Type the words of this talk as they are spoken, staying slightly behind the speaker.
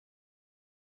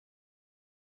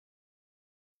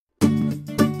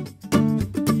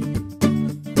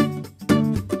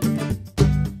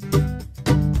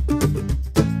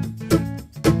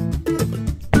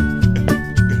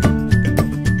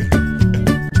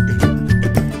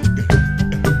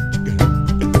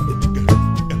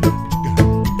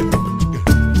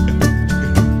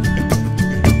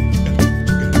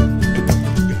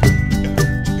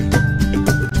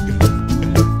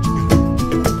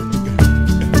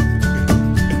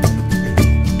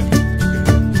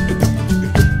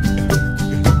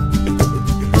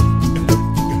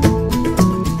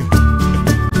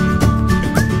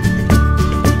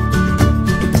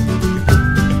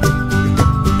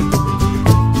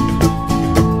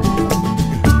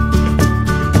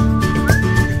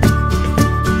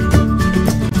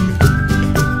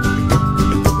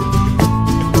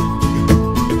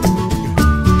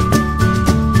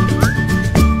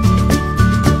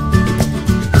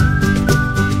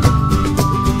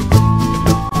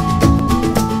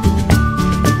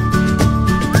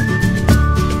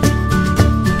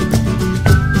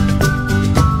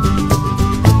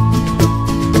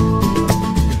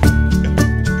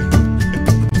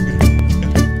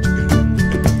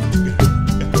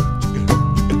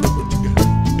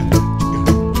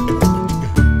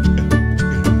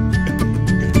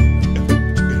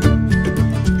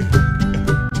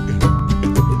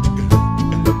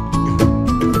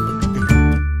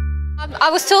I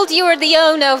was told you were the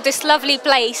owner of this lovely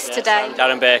place today. I'm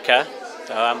Darren Baker,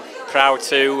 so I'm proud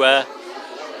to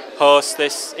host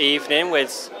this evening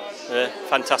with the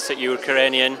fantastic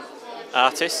Ukrainian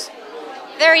artists.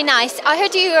 Very nice. I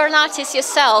heard you are an artist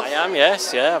yourself. I am,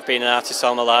 yes, yeah. I've been an artist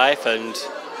all my life, and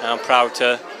I'm proud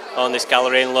to own this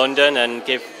gallery in London and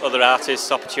give other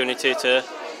artists opportunity to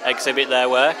exhibit their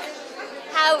work.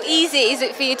 How easy is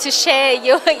it for you to share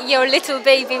your little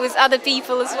baby with other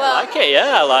people as well? I like it,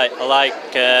 yeah. I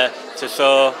like to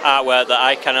show artwork that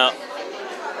I cannot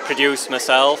produce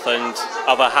myself and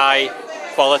of a high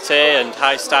quality and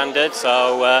high standard,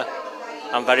 so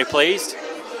I'm very pleased.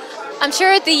 I'm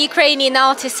sure the Ukrainian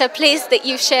artists are pleased that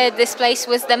you shared this place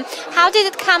with them. How did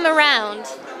it come around?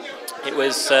 It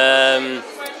was a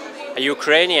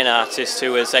Ukrainian artist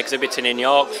who was exhibiting in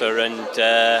Yorkshire,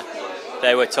 and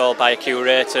they were told by a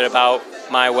curator about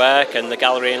my work and the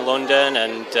gallery in London,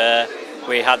 and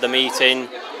we had the meeting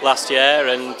last year,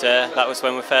 and that was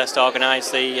when we first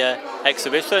organised the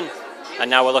exhibition.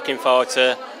 And now we're looking forward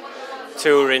to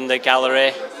touring the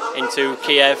gallery into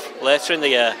Kiev later in the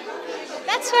year.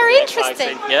 That's very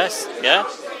interesting. Yes, yeah.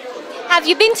 Have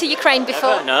you been to Ukraine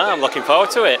before? No, I'm looking forward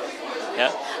to it.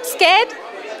 Yeah. Scared?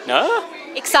 No.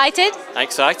 Excited?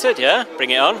 Excited, yeah.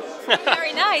 Bring it on.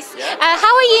 Very nice. Yeah.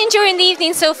 How are you enjoying the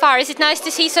evening so far? Is it nice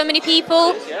to see so many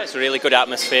people? Yeah, it's a really good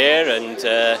atmosphere, and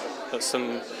got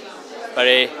some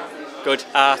very good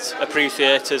art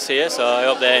appreciators here, so I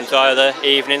hope they enjoy the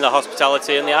evening, the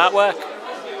hospitality and the artwork.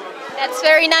 That's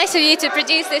very nice of you to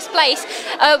produce this place.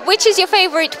 Which is your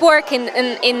favourite work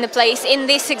in the place, in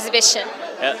this exhibition?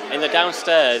 In the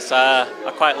downstairs, I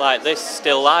quite like this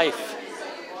still life.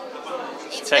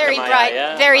 It's very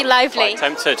bright, very lively. Quite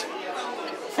tempted.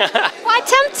 Quite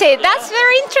tempted, that's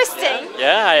very interesting.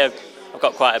 Yeah, I've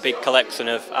got quite a big collection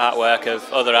of artwork of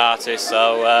other artists,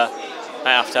 so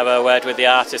I have to have a word with the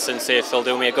artists and see if they'll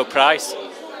do me a good price.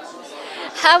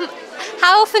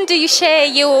 How often do you share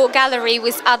your gallery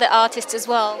with other artists as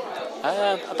well?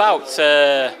 About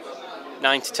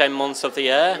 9 to 10 months of the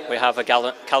year. We have a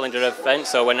calendar of events,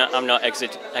 so when I'm not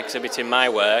exhibiting my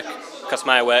work, because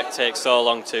my work takes so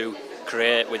long to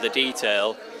create with the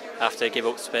detail, I have to give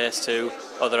up space to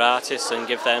other artists and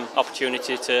give them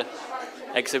opportunity to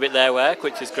exhibit their work,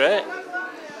 which is great.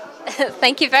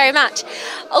 Thank you very much.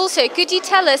 Also, could you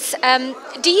tell us,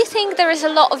 do you think there is a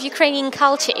lot of Ukrainian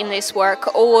culture in this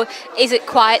work, or is it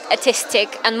quite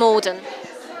artistic and modern?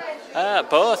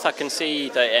 Both. I can see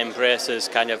that it embraces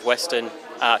kind of Western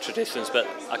art traditions, but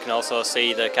I can also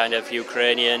see the kind of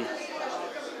Ukrainian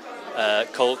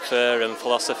culture and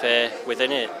philosophy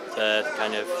within it, the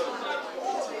kind of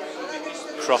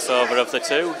crossover of the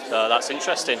two, so that's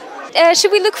interesting.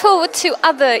 Should we look forward to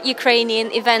other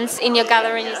Ukrainian events in your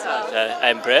gallery as well? I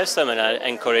embrace them, and I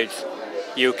encourage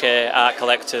UK art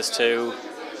collectors to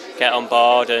get on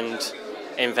board and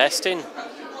invest in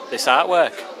this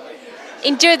artwork.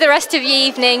 Enjoy the rest of your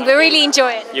evening, we really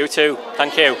enjoy it. You too,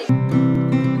 thank you.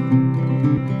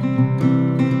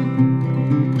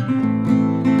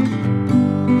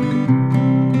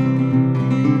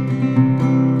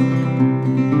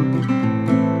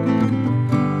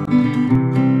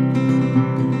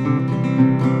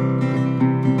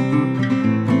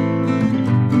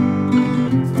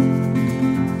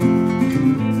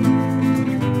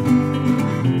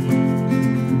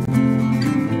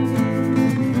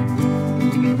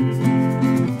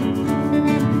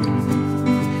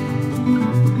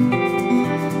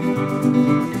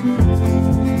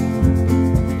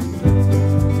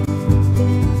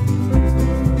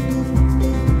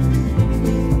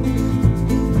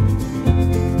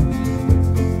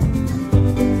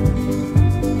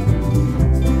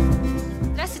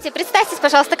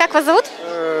 Пожалуйста, как вас зовут?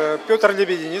 Петр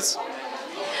Лебединец.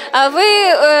 Вы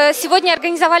сегодня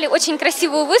организовали очень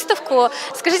красивую выставку.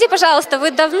 Скажите, пожалуйста,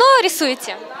 вы давно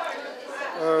рисуете?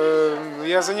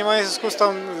 Я занимаюсь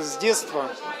искусством с детства.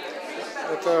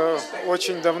 Это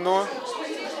очень давно.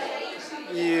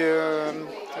 И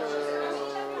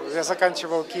я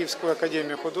заканчивал Киевскую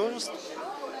академию художеств.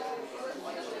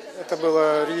 Это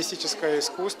было реалистическое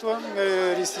искусство,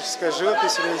 реалистическая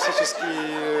живопись,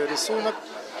 реалистический рисунок.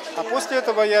 А после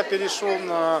этого я перешел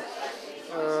на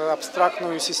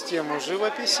абстрактную систему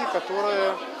живописи,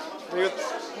 которая дает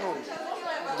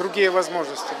другие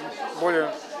возможности,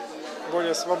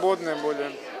 более свободные,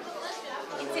 более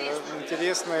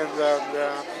интересные для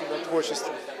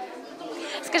творчества.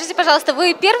 Скажите, пожалуйста,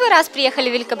 вы первый раз приехали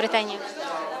в Великобританию?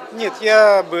 Нет,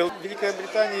 я был в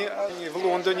Великобритании, в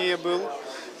Лондоне я был,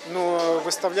 но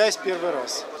выставляюсь первый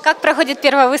раз. Как проходит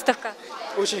первая выставка?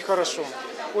 Очень хорошо,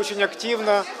 очень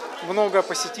активно, много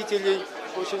посетителей,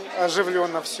 очень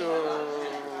оживленно все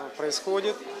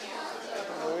происходит.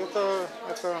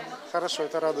 Это хорошо,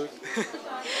 это радует.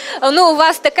 Ну, у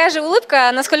вас такая же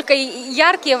улыбка, насколько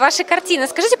яркие ваши картины.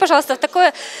 Скажите, пожалуйста, в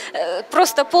такое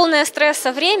просто полное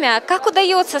стресса время, как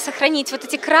удается сохранить вот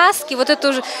эти краски, вот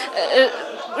эту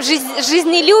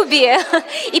жизнелюбие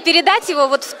и передать его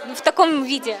вот в таком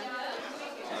виде?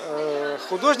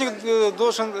 Художник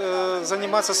должен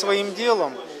заниматься своим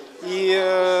делом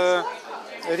и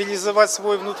реализовать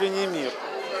свой внутренний мир.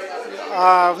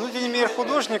 А внутренний мир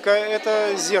художника –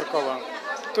 это зеркало.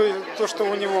 То, что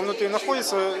у него внутри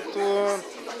находится, то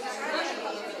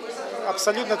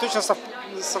абсолютно точно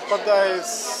совпадает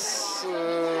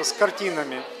с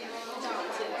картинами.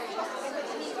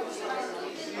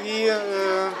 И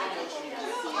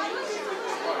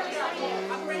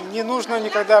не нужно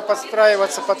никогда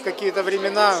подстраиваться под какие-то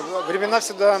времена. Времена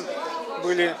всегда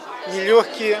были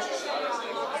нелегкие,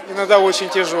 иногда очень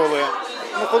тяжелые.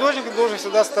 Но художник должен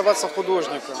всегда оставаться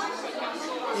художником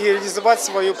и реализовать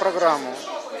свою программу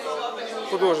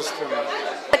художественную.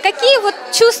 Какие вот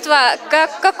чувства,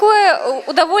 какое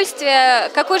удовольствие,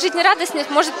 какую жизнерадостность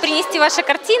может принести ваша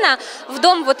картина в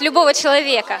дом вот любого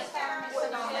человека?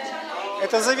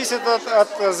 Это зависит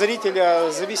от зрителя,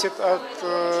 зависит от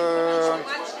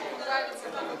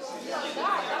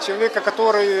человека,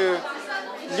 который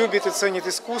любит и ценит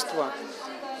искусство.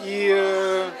 И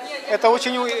это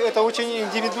очень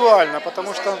индивидуально,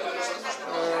 потому что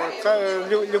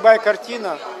любая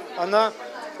картина, она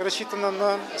рассчитана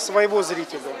на своего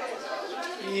зрителя.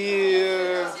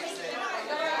 И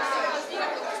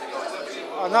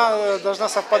она должна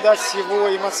совпадать с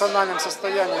его эмоциональным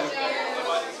состоянием.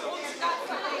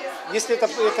 Если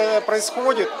это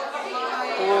происходит,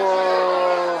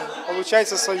 то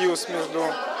получается союз между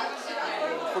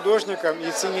художником и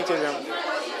ценителем.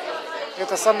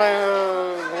 Это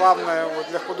самое главное вот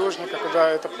для художника, когда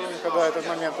этот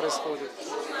момент происходит.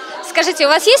 Скажите, у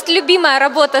вас есть любимая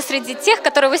работа среди тех,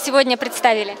 которые вы сегодня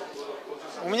представили?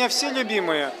 У меня все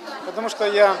любимые, потому что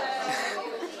я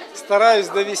стараюсь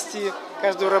довести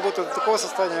каждую работу до такого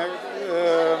состояния,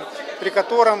 при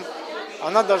котором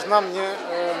она должна мне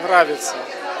нравиться.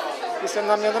 Если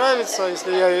она мне нравится,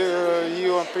 если я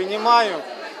ее принимаю,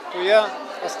 то я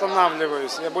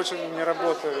останавливаюсь, я больше не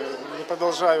работаю, не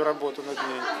продолжаю работу над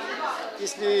ней.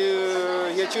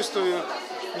 Если я чувствую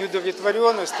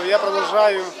неудовлетворенность, то я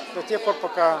продолжаю до тех пор,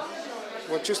 пока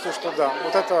вот чувствую, что да,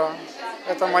 вот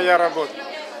это моя работа.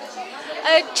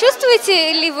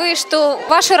 Чувствуете ли вы, что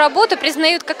вашу работу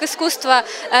признают как искусство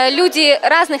люди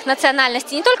разных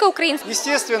национальностей, не только украинских?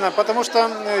 Естественно, потому что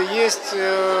есть,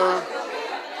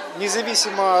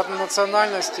 независимо от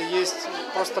национальности, есть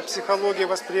просто психология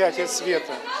восприятия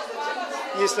цвета.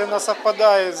 Если она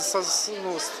совпадает с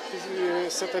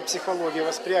этой психологией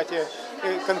восприятия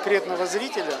конкретного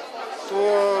зрителя,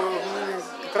 то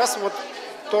как раз вот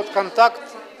тот контакт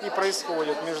и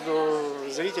происходит между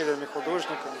зрителями,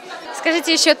 художниками.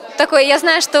 Скажите еще такое, я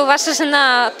знаю, что ваша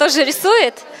жена тоже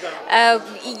рисует. Да.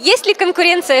 Есть ли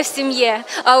конкуренция в семье?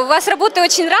 У вас работы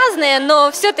очень разные,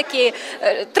 но все-таки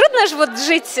трудно же вот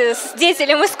жить с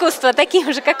деятелем искусства,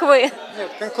 таким же, как вы?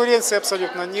 Нет, конкуренции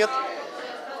абсолютно нет,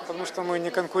 потому что мы не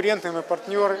конкуренты, мы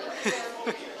партнеры.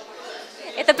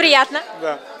 Это приятно.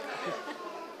 Да.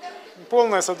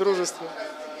 Полное содружество.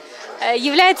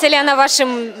 Является ли она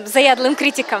вашим заядлым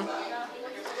критиком?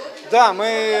 Да, мы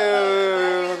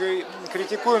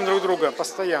критикуем друг друга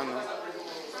постоянно.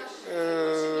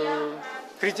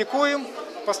 Критикуем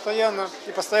постоянно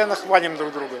и постоянно хвалим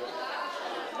друг друга.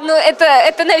 Ну,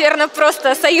 это, наверное,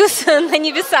 просто союз на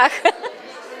небесах.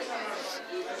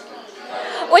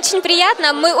 Очень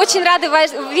приятно. Мы очень рады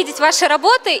видеть ваши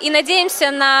работы и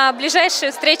надеемся на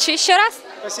ближайшую встречу еще раз.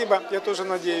 Спасибо, я тоже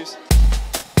надеюсь.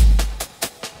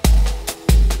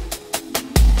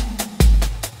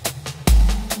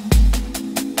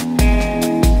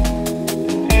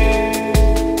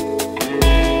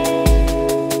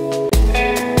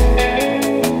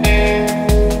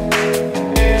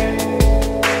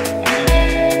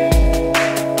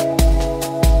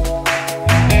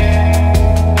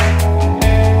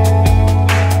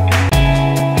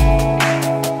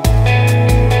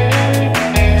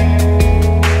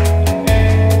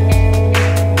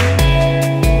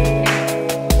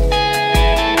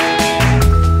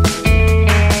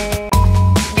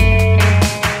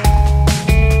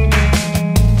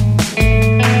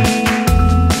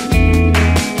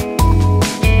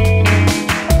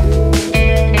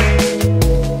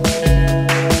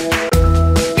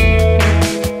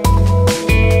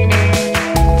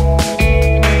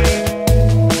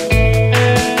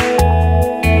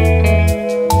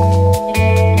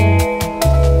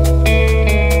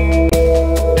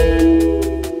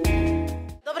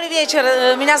 вечер.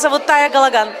 Меня зовут Тая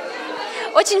Галаган.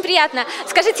 Очень приятно.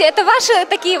 Скажите, это ваши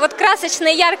такие вот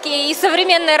красочные, яркие и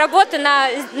современные работы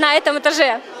на этом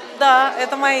этаже? Да,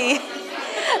 это мои.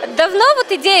 Давно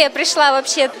вот идея пришла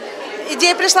вообще?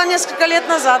 Идея пришла несколько лет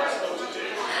назад.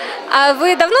 А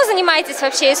вы давно занимаетесь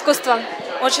вообще искусством?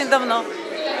 Очень давно.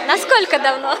 Насколько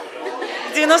давно?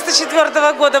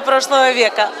 94-го года прошлого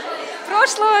века.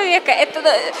 Прошлого века.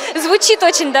 Это звучит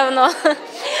очень давно.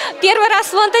 Первый раз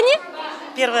в Лондоне?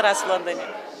 Первый раз в Лондоне.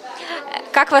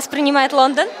 Как вас принимает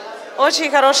Лондон?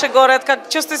 Очень хороший город,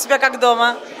 чувствую себя как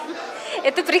дома.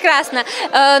 Это прекрасно.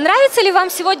 Нравится ли вам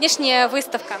сегодняшняя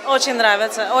выставка? Очень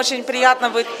нравится. Очень приятно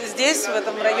быть здесь, в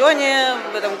этом районе,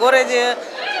 в этом городе,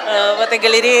 в этой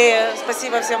галерее.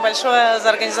 Спасибо всем большое за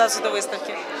организацию этой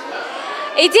выставки.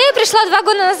 Идея пришла 2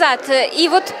 года назад, и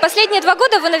вот последние 2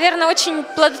 года вы, наверное, очень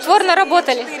плодотворно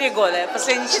работали. 4 года,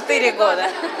 последние 4 года.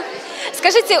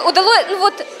 Скажите,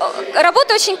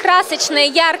 работы очень красочные,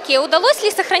 яркие. Удалось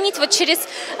ли сохранить вот через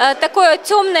такое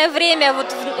темное время вот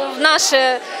в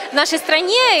нашей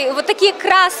стране вот такие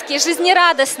краски,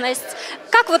 жизнерадостность?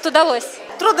 Как вот удалось?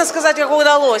 Трудно сказать, как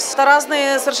удалось. Это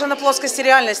разные совершенно плоскости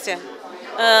реальности.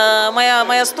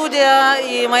 Моя студия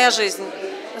и моя жизнь.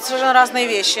 Это совершенно разные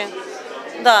вещи.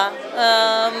 Да.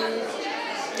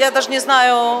 Я даже не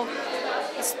знаю,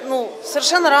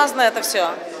 совершенно разное это все.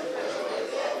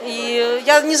 И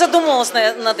я не задумывалась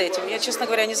над этим, я, честно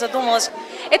говоря, не задумывалась.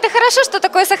 Это хорошо, что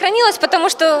такое сохранилось, потому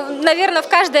что, наверное, в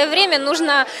каждое время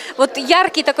нужно вот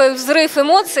яркий такой взрыв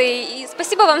эмоций. И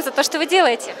спасибо вам за то, что вы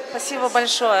делаете. Спасибо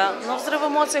большое. Но взрыв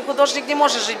эмоций, художник не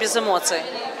может жить без эмоций.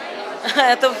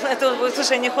 Это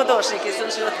уже не художник, если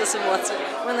он живет без эмоций.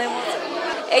 Мы на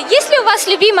эмоциях. Есть ли у вас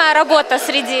любимая работа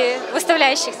среди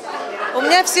выставляющихся? У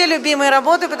меня все любимые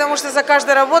работы, потому что за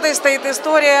каждой работой стоит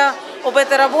история об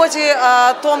этой работе,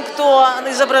 о том, кто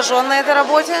изображен на этой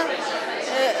работе.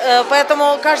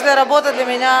 Поэтому каждая работа для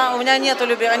меня, у меня нету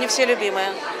любимых, они все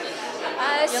любимые.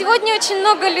 Сегодня очень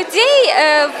много людей.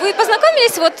 Вы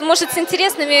познакомились, может, с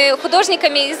интересными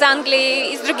художниками из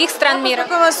Англии, из других стран мира? Я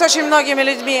познакомилась с очень многими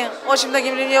людьми.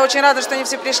 Я очень рада, что они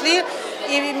все пришли.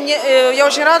 И я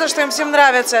очень рада, что им всем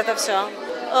нравится это все.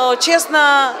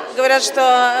 Честно говорят,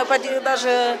 что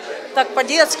даже так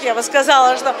по-детски я бы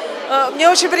сказала, что мне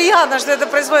очень приятно, что это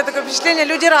производит такое впечатление,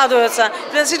 люди радуются,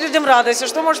 приносить людям радость.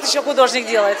 Что может еще художник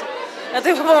делать?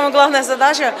 Это, по-моему, главная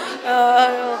задача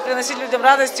 – приносить людям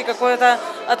радость и какое-то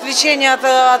отвлечение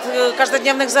от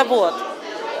каждодневных забот.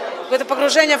 Какое-то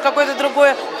погружение в какую-то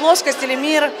другую плоскость или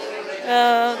мир,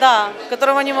 в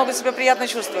котором они могут себя приятно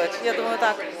чувствовать. Я думаю,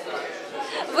 так.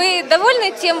 Вы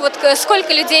довольны тем,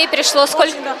 сколько людей пришло?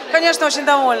 Конечно, очень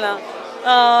довольна.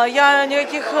 Я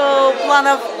никаких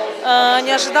планов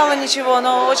не ожидала, ничего,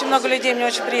 но очень много людей, мне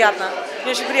очень приятно.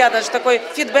 Мне очень приятно, что такой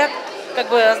фидбэк,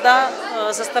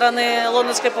 со стороны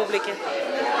лондонской публики.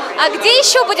 А где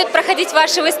еще будет проходить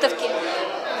ваши выставки?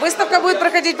 Выставка будет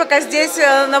проходить пока здесь,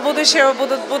 на будущее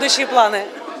будут будущие планы.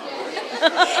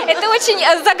 Это очень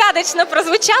загадочно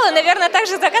прозвучало, наверное, так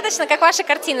же загадочно, как ваши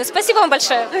картины. Спасибо вам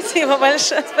большое. Спасибо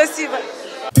большое. Спасибо.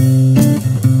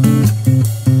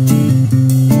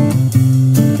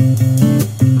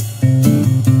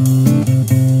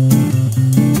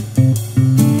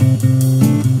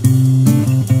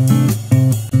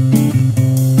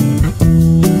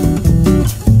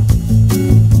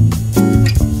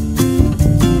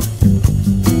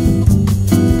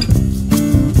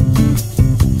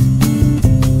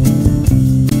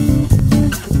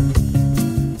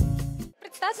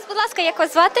 Як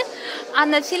вас звати?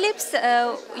 Анна Філіпс,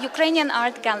 Ukrainian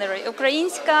Art Gallery,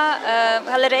 українська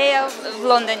галерея в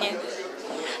Лондоні.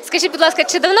 Скажіть, будь ласка,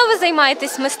 чи давно ви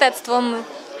займаєтесь мистецтвом?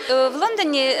 В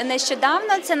Лондоні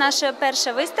нещодавно, це наша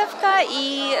перша виставка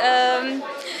і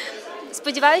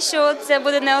сподіваюся, що це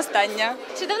буде не остання.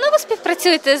 Чи давно ви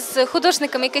співпрацюєте з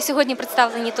художниками, які сьогодні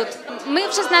представлені тут? Ми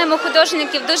вже знаємо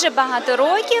художників дуже багато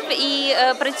років і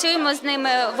працюємо з ними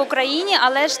в Україні,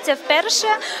 але ж це вперше,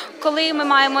 коли ми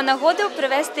маємо нагоду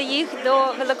привезти їх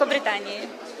до Великобританії.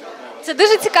 Це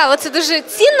дуже цікаво, це дуже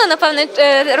цінно, напевно,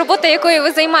 робота, якою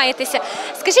ви займаєтеся.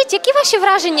 Скажіть, які ваші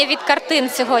враження від картин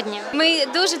сьогодні? Ми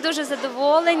дуже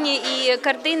задоволені, і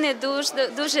картини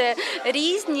дуже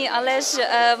різні, але ж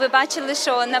ви бачили,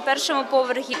 що на першому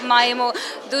поверхі маємо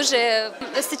дуже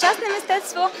сучасне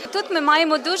мистецтво. Тут ми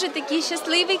маємо дуже такі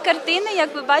щасливі картини,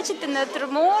 як ви бачите,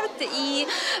 натюрморт і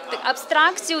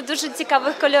абстракцію в дуже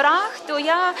цікавих кольорах, то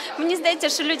мені здається,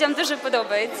 що людям дуже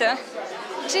подобається.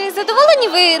 Чи задоволені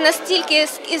ви настільки,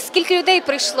 скільки людей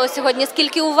прийшло сьогодні,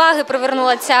 скільки уваги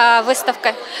привернула ця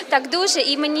виставка? Так, дуже.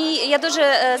 І я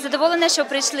дуже задоволена, що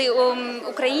прийшли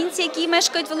українці, які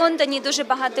мешкають в Лондоні, дуже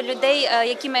багато людей,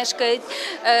 які мешкають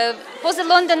поза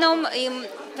Лондоном. І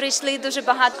прийшли дуже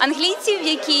багато англійців,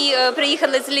 які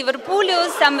приїхали з Ліверпулю,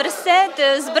 з Саммерсет,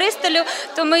 з Бристолю.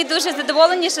 То ми дуже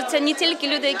задоволені, що це не тільки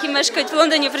люди, які мешкають в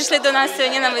Лондоні, прийшли до нас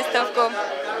сьогодні на виставку.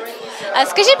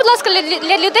 Скажіть, будь ласка,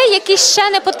 для людей, які ще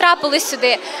не потрапили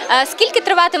сюди, скільки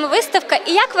триватиме виставка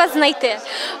і як вас знайти?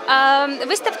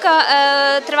 Виставка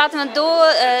триватиме до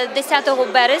 10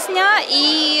 березня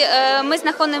і ми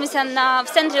знаходимося в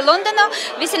центрі Лондона,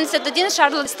 81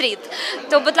 Шарлот-стріт.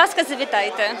 То, будь ласка,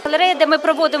 завітайте. Галерея, де ми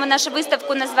проводимо нашу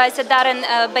виставку, називається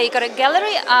Darren Baker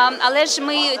Gallery, але ж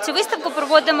ми цю виставку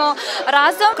проводимо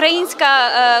разом. Українська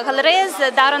галерея з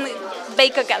Darren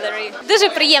Baker Gallery. Дуже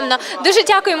приємно. Дуже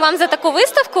дякуємо вам за таку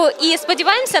виставку і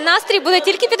сподіваємося, настрій буде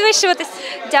тільки підвищуватись.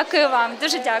 Дякую вам,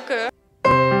 дуже дякую.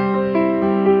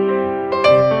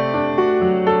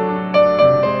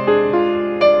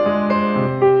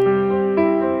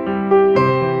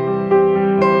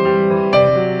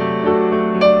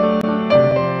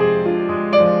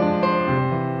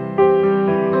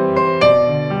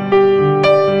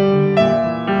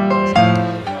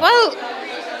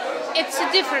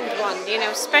 You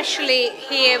know, especially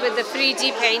here with the 3D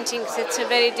paintings, it's a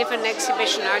very different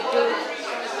exhibition.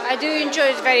 I do enjoy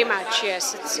it very much. Yes,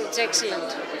 it's excellent.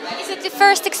 Is it the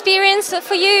first experience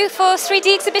for you for 3D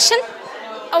exhibition?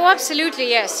 Oh, absolutely,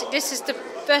 yes. This is the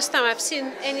first time I've seen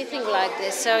anything like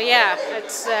this. So yeah,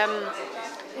 it's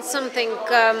something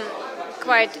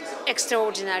quite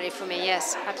extraordinary for me.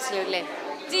 Yes, absolutely.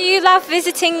 Do you love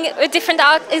visiting different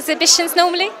art exhibitions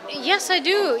normally? Yes, I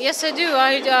do. Yes, I do.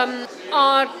 I'm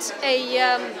art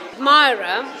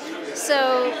admirer, so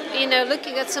you know,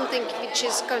 looking at something which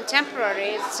is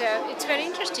contemporary, it's very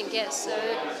interesting. Yes.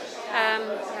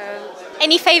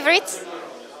 Any favorites?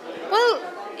 Well,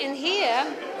 in here,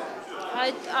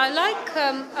 I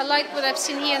like what I've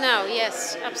seen here now.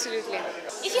 Yes, absolutely.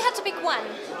 If you had to pick one.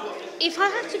 If I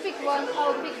had to pick one, I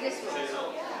would pick this one.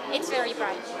 It's very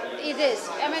bright. It is.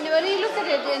 I mean, when you look at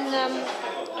it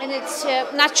in its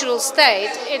natural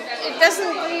state, it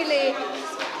doesn't really.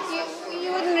 You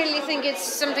wouldn't really think it's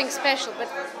something special, but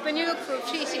when you look through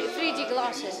 3D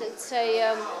glasses, it's a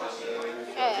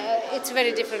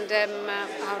very different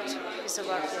art piece of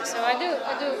art. So I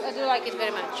do like it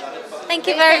very much. Thank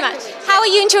you very much. How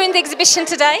are you enjoying the exhibition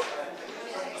today?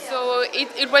 So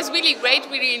it was really great,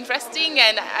 really interesting,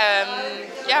 and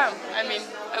yeah, I mean,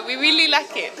 we really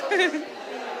like it.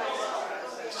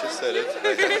 Just said it.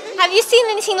 Have you seen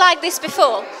anything like this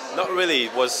before? Not really.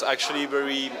 It was actually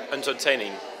very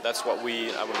entertaining. That's what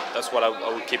I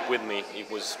would keep with me. It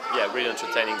was really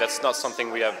entertaining. That's not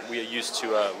something we are used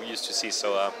to see.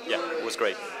 So yeah, it was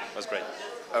great. It was great.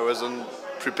 I wasn't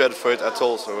prepared for it at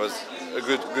all. So it was a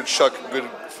good shock, good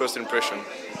first impression.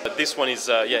 But this one is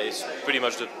it's pretty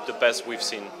much the best we've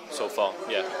seen so far.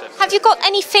 Yeah. Definitely. Have you got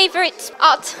any favorite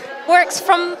artworks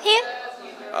from here?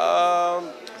 I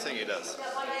think it does.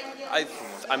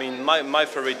 I mean, my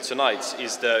favorite tonight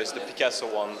is the Picasso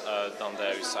one down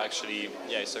there. It's actually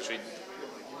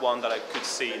one that I could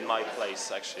see in my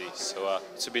place actually. So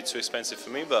it's a bit too expensive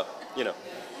for me, but you know.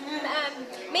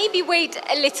 Maybe wait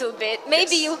a little bit.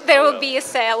 Maybe there will be a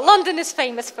sale. London is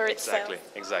famous for its sale.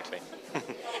 Exactly.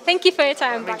 Thank you for your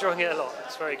time. I'm enjoying it a lot.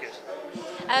 It's very good.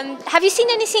 Have you seen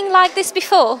anything like this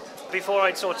before? Before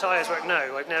I saw Taya's work,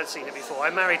 no, I've never seen it before.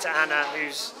 I'm married to Anna,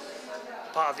 who's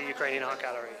part of the Ukrainian Art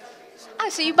Gallery. Oh,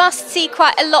 so you must see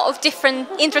quite a lot of different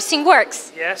interesting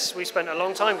works. Yes, we spent a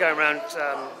long time going around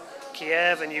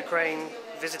Kiev and Ukraine,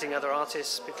 visiting other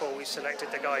artists before we selected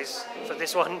the guys for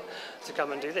this one to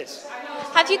come and do this.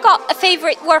 Have you got a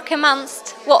favourite work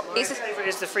amongst what is? My favourite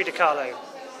is the Frida Kahlo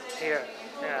here.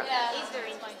 Yeah, it's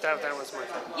very nice. That was my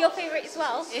favourite. Your favourite as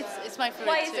well? It's my favorite.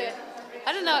 Why is too. it? I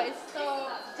don't know. It's so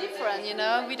different, you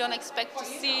know. We don't expect to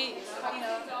see, you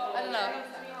know. I don't know.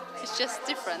 It's just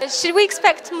different. Should we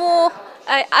expect more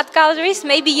art galleries?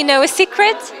 Maybe you know a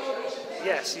secret?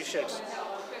 Yes, you should.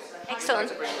 Excellent.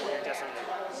 Definitely.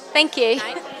 Thank you.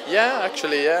 Yeah,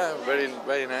 actually, yeah,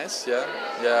 very nice. Yeah.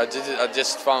 I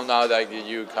just found out that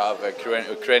you have a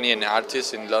Ukrainian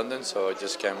artist in London, so I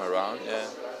just came around.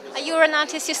 Yeah. Are you an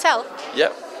artist yourself?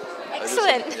 Yep.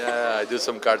 Excellent. I do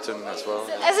some cartoon as well.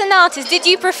 As an artist, did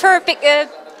you prefer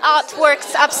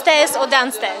artworks upstairs or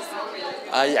downstairs?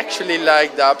 I actually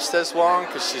like the upstairs one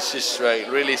because it's just like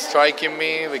really striking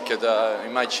me because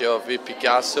image of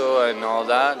Picasso and all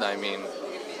that. I mean,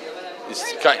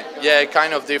 it's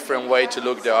kind of different way to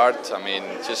look the art. I mean,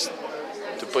 just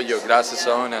to put your glasses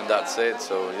on and that's it.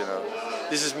 So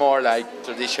this is more like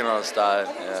traditional style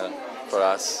for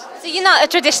us. So you're not a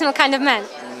traditional kind of man?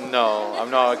 No, I'm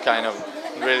not a kind of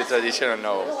really traditional.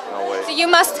 No way. So you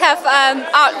must have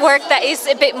artwork that is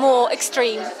a bit more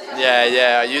extreme.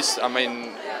 Yeah.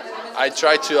 I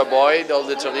try to avoid all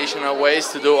the traditional ways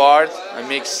to do art. I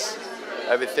mix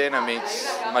everything. I mix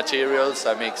materials.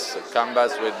 I mix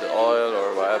canvas with oil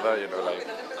or whatever.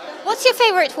 What's your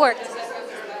favorite work?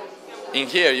 In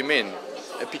here, you mean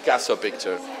a Picasso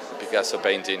picture, a Picasso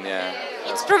painting? Yeah.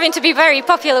 It's proving to be very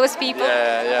popular with people.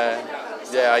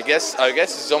 Yeah. I guess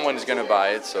someone is gonna buy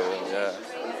it. So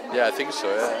yeah, I think so.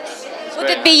 Yeah. Would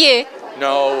it be you?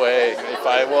 No way. If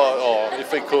I was, or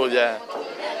if we could, yeah.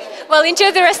 Well,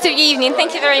 enjoy the rest of your evening.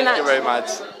 Thank you very much. Thank you very much.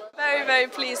 Very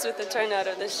pleased with the turnout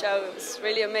of the show. It was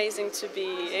really amazing to be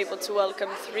able to welcome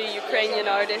 3 Ukrainian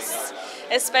artists,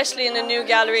 especially in a new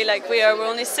gallery like we are. We're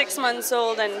only 6 months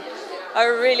old, and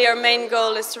our main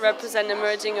goal is to represent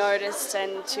emerging artists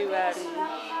and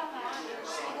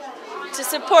to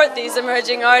support these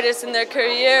emerging artists in their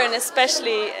career, and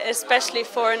especially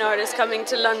foreign artists coming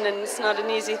to London. It's not an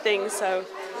easy thing. So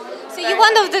you're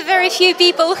one of the very few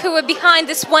people who are behind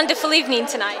this wonderful evening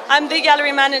tonight. I'm the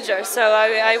gallery manager, so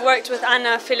I worked with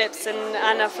Anna Phillips and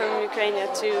Anna from Ukraine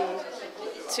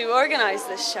to organize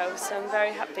this show, so I'm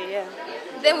very happy, yeah.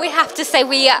 Then we have to say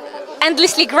we are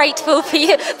endlessly grateful for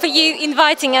you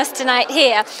inviting us tonight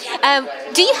here.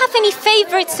 Do you have any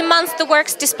favorites amongst the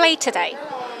works displayed today?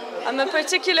 I'm a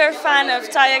particular fan of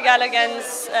Taya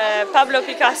Gallagher's Pablo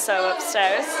Picasso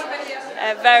upstairs.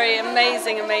 Very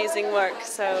amazing work.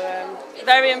 So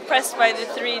very impressed by the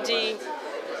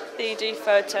 3D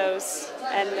photos,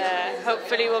 and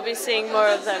hopefully we'll be seeing more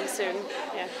of them soon.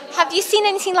 Yeah. Have you seen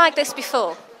anything like this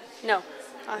before? No,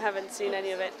 I haven't seen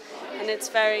any of it, and it's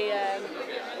very.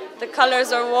 The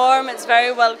colors are warm. It's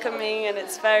very welcoming, and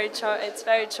it's very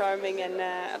charming. And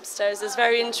upstairs is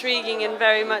very intriguing and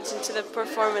very much into the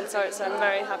performance art. So I'm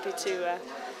very happy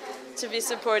to be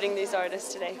supporting these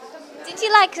artists today. Did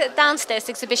you like the downstairs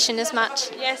exhibition as much?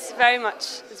 Yes, very much.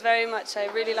 It's very much. I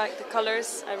really like the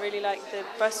colours. I really like the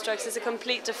brushstrokes. It's a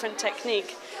complete different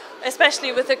technique,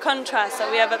 especially with the contrast that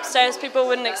we have upstairs. People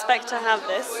wouldn't expect to have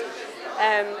this,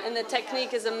 and the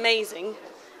technique is amazing.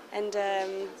 And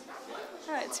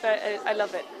I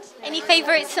love it. Any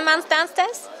favourites amongst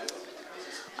downstairs?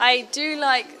 I do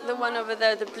like the one over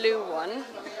there, the blue one.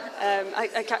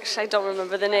 I don't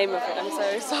remember the name of it. I'm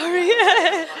so sorry.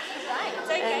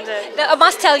 And, I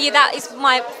must tell you that is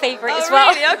my favourite as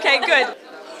well. Really? Okay, good.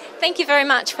 Thank you very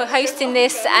much for hosting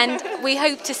this, and we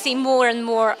hope to see more and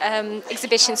more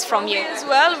exhibitions from you. As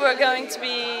well, we're going to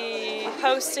be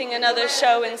hosting another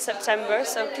show in September,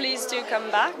 so please do come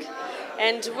back.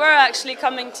 And we're actually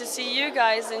coming to see you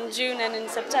guys in June and in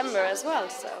September as well.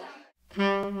 So.